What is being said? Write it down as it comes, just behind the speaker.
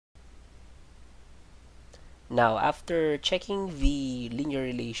Now, after checking the linear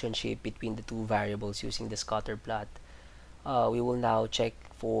relationship between the two variables using the scatter plot, we will now check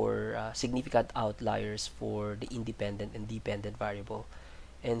for significant outliers for the independent and dependent variable.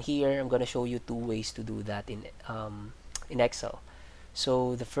 And here I'm going to show you two ways to do that in Excel.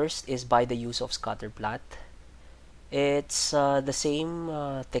 So the first is by the use of scatter plot. It's the same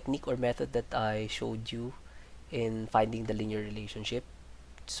technique or method that I showed you in finding the linear relationship.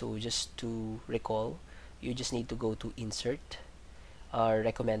 So just to recall, you just need to go to Insert,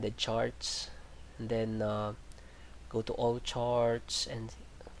 Recommended Charts, and then go to All Charts and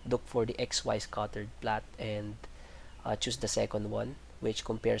look for the XY scattered plot and choose the second one, which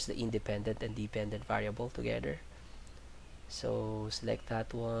compares the independent and dependent variable together. So select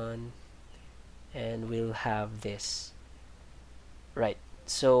that one, and we'll have this. Right.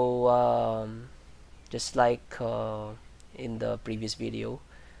 So just like in the previous video,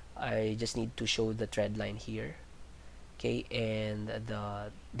 I just need to show the trend line here, okay, and the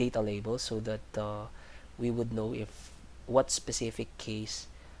data label so that we would know if what specific case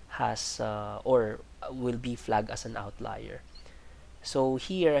has or will be flagged as an outlier. So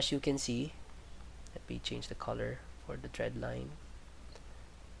here, as you can see, let me change the color for the trend line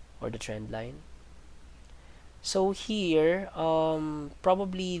or the trend line. So here,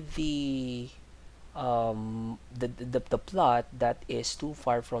 probably the plot that is too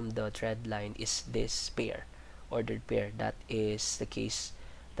far from the trend line is this pair, ordered pair. That is the case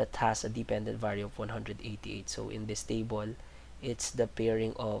that has a dependent value of 188. So in this table, it's the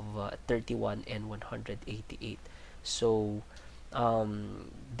pairing of 31 and 188. So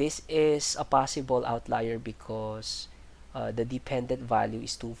this is a possible outlier because the dependent value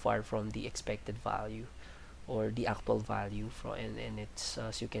is too far from the expected value or the actual value from, and it's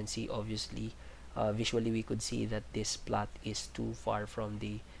as you can see, obviously visually we could see that this plot is too far from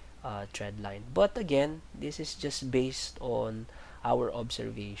the trend line. But again, this is just based on our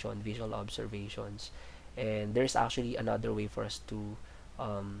observation, visual observations, and there's actually another way for us to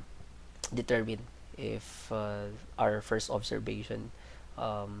determine if our first observation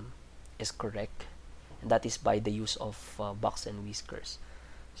is correct, and that is by the use of box and whiskers.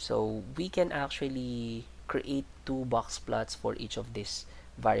 So we can actually create two box plots for each of these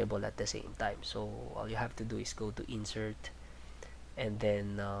variable at the same time. So all you have to do is go to Insert, and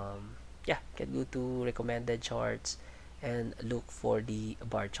then yeah, can go to Recommended Charts and look for the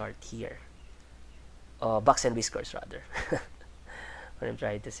bar chart here, box and whiskers rather. What I'm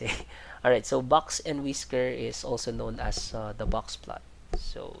trying to say. Alright, so box and whisker is also known as the box plot.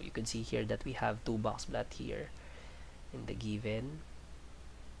 So you can see here that we have two box plot here in the given.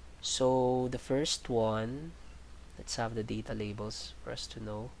 So the first one, let's have the data labels for us to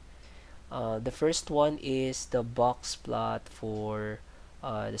know. The first one is the box plot for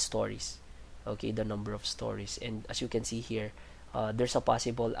the stories, okay, the number of stories. And as you can see here, there's a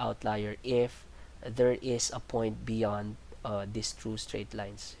possible outlier if there is a point beyond these true straight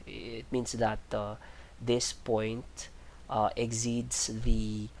lines. It means that this point exceeds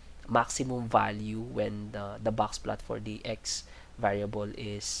the maximum value when the box plot for the x variable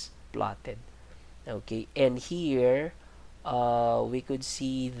is plotted. Okay, and here we could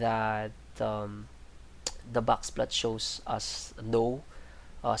see that the box plot shows us no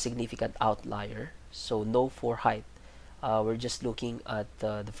significant outlier, so no for height. We're just looking at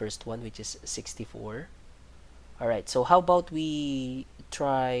the first one, which is 64. Alright, so how about we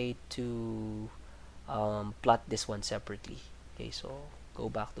try to plot this one separately. Okay, so go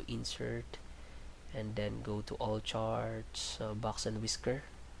back to Insert and then go to All Charts, Box and Whisker.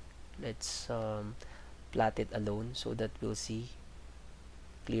 Let's plot it alone so that we'll see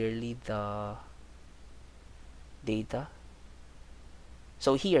clearly the data.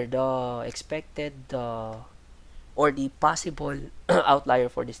 So here, the expected or the possible outlier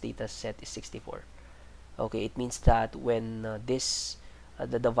for this data set is 64. Okay, it means that when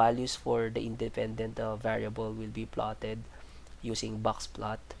the values for the independent variable will be plotted using box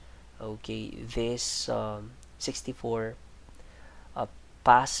plot, okay, this 64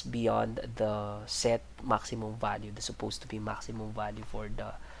 pass beyond the set maximum value, the supposed to be maximum value for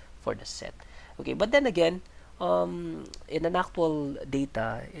the set. Okay, but then again, in an actual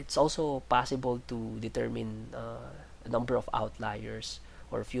data, it's also possible to determine a number of outliers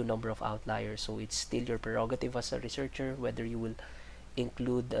or a few number of outliers. So it's still your prerogative as a researcher whether you will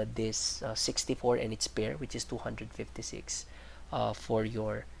include this 64 and its pair, which is 256, for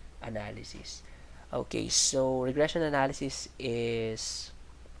your analysis. Okay, so regression analysis is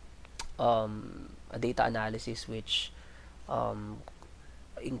a data analysis which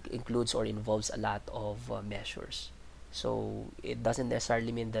includes or involves a lot of measures. So it doesn't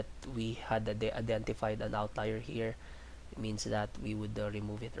necessarily mean that we had identified an outlier here. It means that we would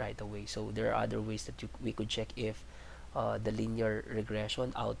remove it right away. So there are other ways that we could check if the linear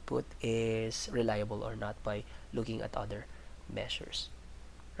regression output is reliable or not by looking at other measures,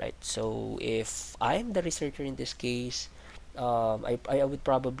 right? So if I'm the researcher in this case, I would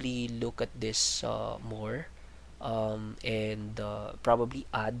probably look at this more, and probably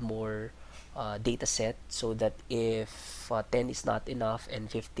add more data set, so that if 10 is not enough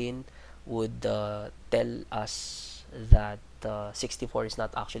and 15 would tell us that 64 is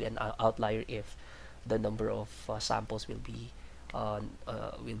not actually an outlier if the number of samples will be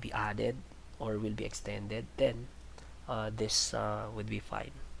added or will be extended, then this would be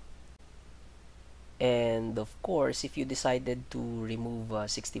fine. And of course, if you decided to remove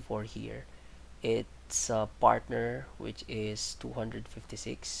 64 here, its partner, which is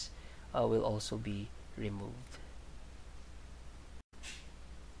 256, will also be removed.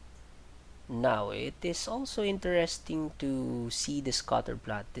 Now, it is also interesting to see the scatter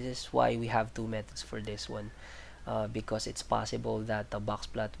plot. This is why we have two methods for this one, because it's possible that the box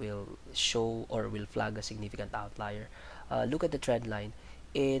plot will show or will flag a significant outlier. Look at the trend line.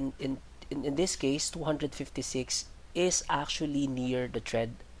 In this case, 256 is actually near the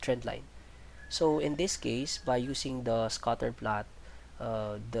trend line. So in this case, by using the scatter plot,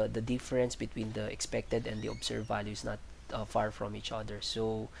 the difference between the expected and the observed value is not far from each other.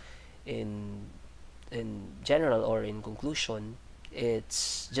 So in general, or in conclusion,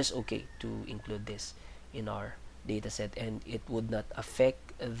 it's just okay to include this in our dataset, and it would not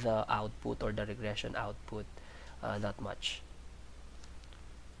affect the output or the regression output that much.